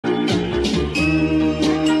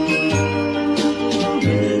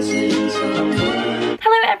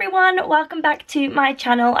everyone, welcome back to my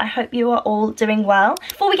channel. I hope you are all doing well.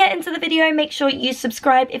 Before we get into the video, make sure you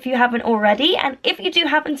subscribe if you haven't already, and if you do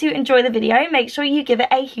happen to enjoy the video, make sure you give it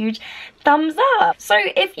a huge thumbs up. So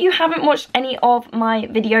if you haven't watched any of my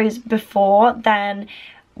videos before, then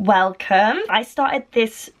welcome. I started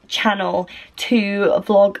this channel to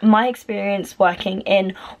vlog my experience working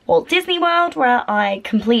in Walt Disney World, where I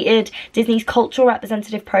completed Disney's cultural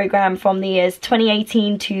representative program from the years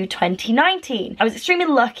 2018 to 2019. I was extremely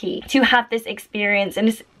lucky to have this experience, and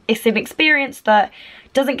it's an experience that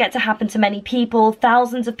doesn't get to happen to many people.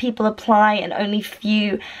 Thousands of people apply and only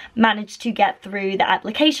few manage to get through the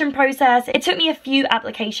application process. It took me a few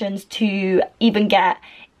applications to even get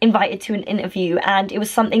invited to an interview, and it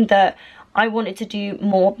was something that I wanted to do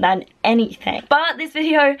more than anything. But this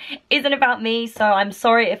video isn't about me, so I'm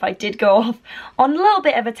sorry if I did go off on a little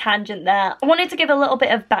bit of a tangent there. I wanted to give a little bit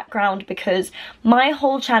of background because my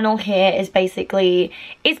whole channel here is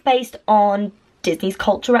based on Disney's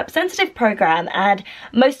cultural representative program, and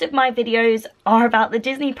most of my videos are about the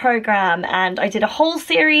Disney program. And I did a whole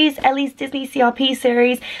series, Ellie's Disney CRP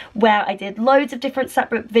series, where I did loads of different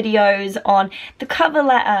separate videos on the cover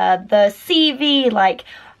letter, the CV, like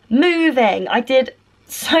moving. I did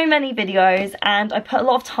so many videos and I put a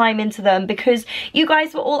lot of time into them because you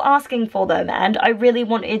guys were all asking for them, and I really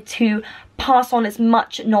wanted to pass on as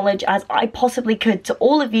much knowledge as I possibly could to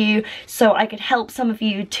all of you, so I could help some of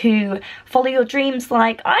you to follow your dreams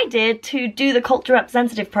like I did to do the cultural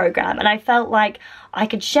representative program. And I felt like I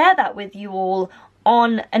could share that with you all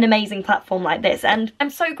on an amazing platform like this, and I'm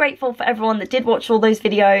so grateful for everyone that did watch all those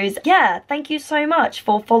videos. Yeah, thank you so much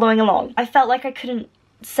for following along. I felt like I couldn't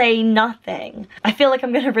say nothing. I feel like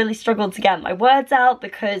I'm gonna really struggle to get my words out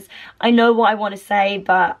because I know what I want to say,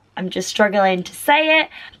 but I'm just struggling to say it.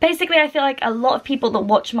 Basically, I feel like a lot of people that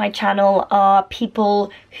watch my channel are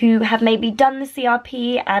people who have maybe done the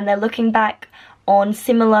CRP and they're looking back on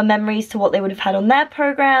similar memories to what they would have had on their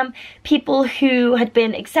program, people who had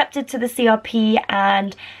been accepted to the CRP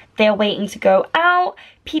and they're waiting to go out,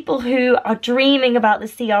 people who are dreaming about the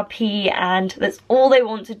CRP and that's all they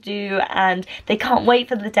want to do and they can't wait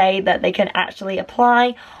for the day that they can actually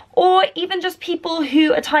apply, or even just people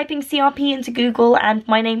who are typing CRP into Google and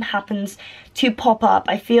my name happens to pop up.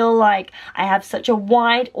 I feel like I have such a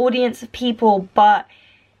wide audience of people, but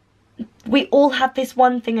we all have this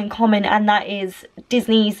one thing in common, and that is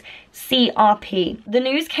Disney's CRP. The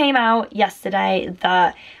news came out yesterday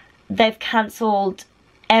that they've cancelled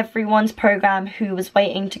everyone's program who was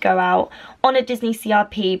waiting to go out on a Disney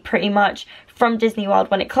CRP pretty much from Disney World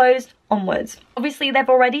when it closed onwards. Obviously, they've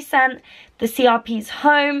already sent the CRPs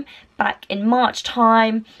home back in March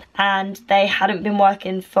time, and they hadn't been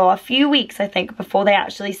working for a few weeks, I think, before they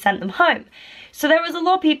actually sent them home. So there was a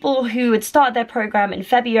lot of people who had started their program in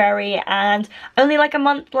February, and only like a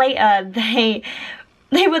month later they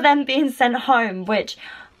were then being sent home, which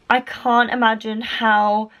I can't imagine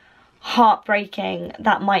how heartbreaking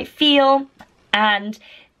that might feel. And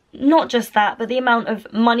not just that, but the amount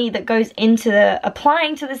of money that goes into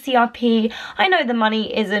applying to the CRP. I know the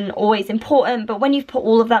money isn't always important, but when you've put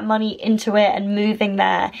all of that money into it and moving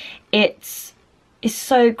there, it's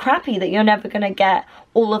so crappy that you're never going to get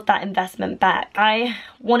all of that investment back. I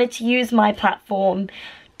wanted to use my platform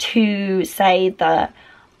to say that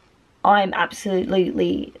I'm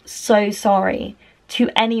absolutely so sorry to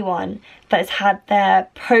anyone that has had their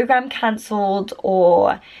program cancelled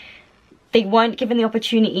or they weren't given the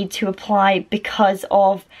opportunity to apply because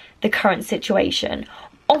of the current situation.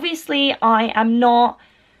 Obviously, I'm not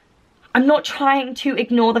trying to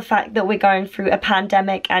ignore the fact that we're going through a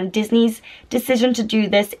pandemic, and Disney's decision to do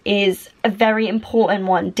this is a very important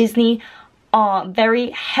one. Disney are very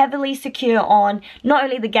heavily secure on not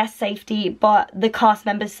only the guest safety but the cast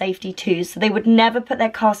members' safety too, so they would never put their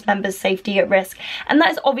cast members' safety at risk, and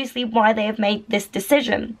that is obviously why they have made this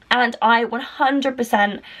decision. And I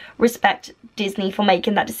 100% respect Disney for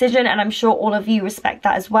making that decision, and I'm sure all of you respect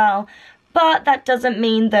that as well. But that doesn't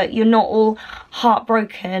mean that you're not all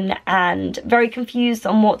heartbroken and very confused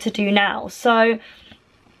on what to do now. So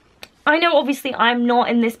I know obviously I'm not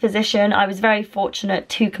in this position. I was very fortunate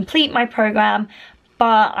to complete my program,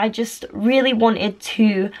 but I just really wanted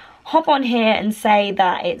to hop on here and say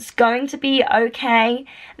that it's going to be okay,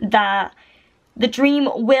 that the dream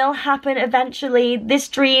will happen eventually. This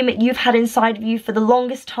dream you've had inside of you for the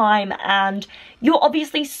longest time, and you're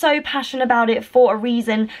obviously so passionate about it for a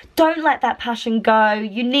reason. Don't let that passion go.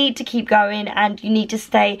 You need to keep going, and you need to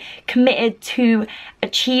stay committed to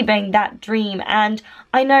achieving that dream. And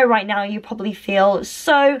I know right now you probably feel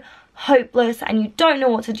so hopeless and you don't know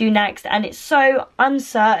what to do next, and it's so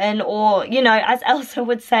uncertain, or, you know, as Elsa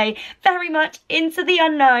would say, very much into the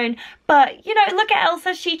unknown. But, you know, look at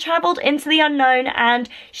Elsa. She travelled into the unknown and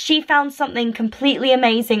she found something completely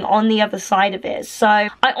amazing on the other side of it. So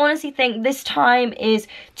I honestly think this time is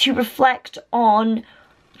to reflect on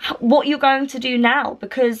what you're going to do now,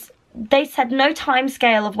 because they said no time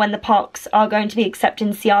scale of when the parks are going to be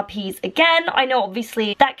accepting CRPs again. I know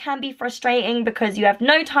obviously that can be frustrating because you have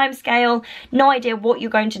no time scale, no idea what you're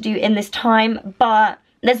going to do in this time, but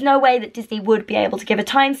there's no way that Disney would be able to give a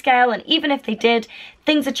time scale, and even if they did,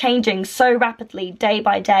 things are changing so rapidly day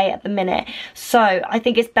by day at the minute. So I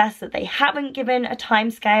think it's best that they haven't given a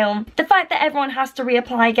time scale. The fact that everyone has to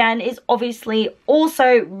reapply again is obviously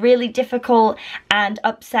also really difficult and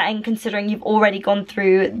upsetting, considering you've already gone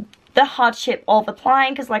through the hardship of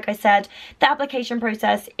applying, because like I said, the application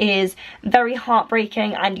process is very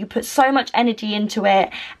heartbreaking and you put so much energy into it,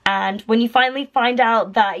 and when you finally find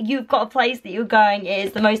out that you've got a place that you're going, it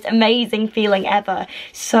is the most amazing feeling ever.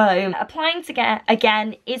 So applying to get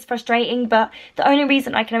again is frustrating, but the only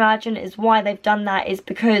reason I can imagine is why they've done that is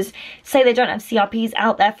because, say they don't have CRPs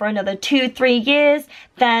out there for another 2-3 years,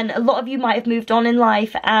 then a lot of you might have moved on in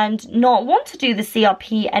life and not want to do the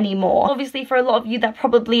CRP anymore. Obviously for a lot of you that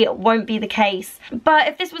probably won't be the case, but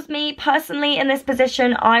if this was me personally in this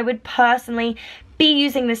position, I would personally be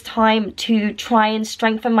using this time to try and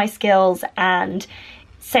strengthen my skills. And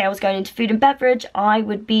say I was going into food and beverage, I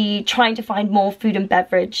would be trying to find more food and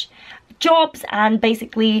beverage jobs and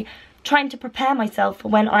basically trying to prepare myself for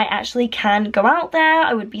when I actually can go out there.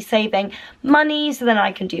 I would be saving money so then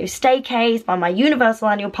I can do staycays, buy my universal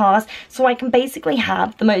annual pass, so I can basically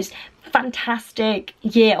have the most fantastic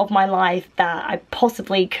year of my life that I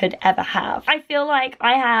possibly could ever have. I feel like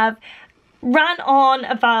I have ran on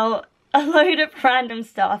about a load of random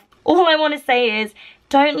stuff. All I want to say is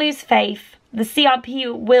don't lose faith. The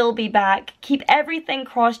CRP will be back. Keep everything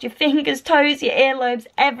crossed, your fingers, toes, your earlobes,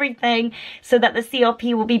 everything, so that the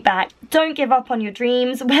CRP will be back. Don't give up on your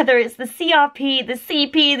dreams, whether it's the CRP, the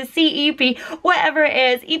CP, the CEP, whatever it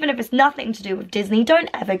is, even if it's nothing to do with Disney, don't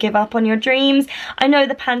ever give up on your dreams. I know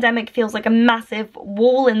the pandemic feels like a massive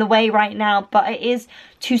wall in the way right now, but it is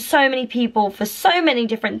to so many people for so many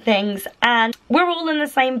different things, and we're all in the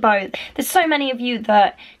same boat. There's so many of you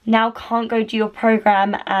that now can't go do your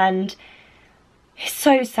program, and it's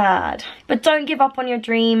so sad. But don't give up on your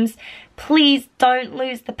dreams. Please don't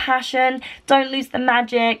lose the passion. Don't lose the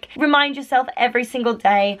magic. Remind yourself every single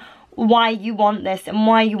day why you want this and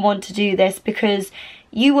why you want to do this, because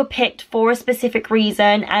you were picked for a specific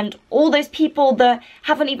reason, and all those people that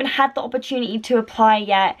haven't even had the opportunity to apply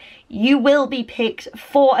yet, you will be picked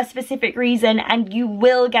for a specific reason, and you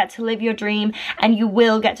will get to live your dream, and you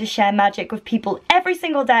will get to share magic with people every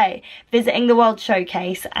single day visiting the World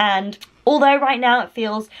Showcase. And although right now it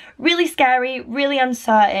feels really scary, really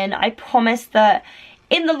uncertain, I promise that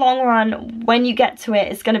in the long run, when you get to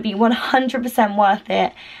it, it's going to be 100% worth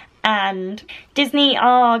it. And Disney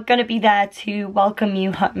are going to be there to welcome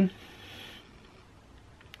you home.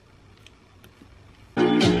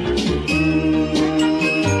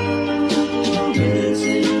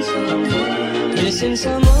 Missing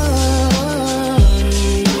someone.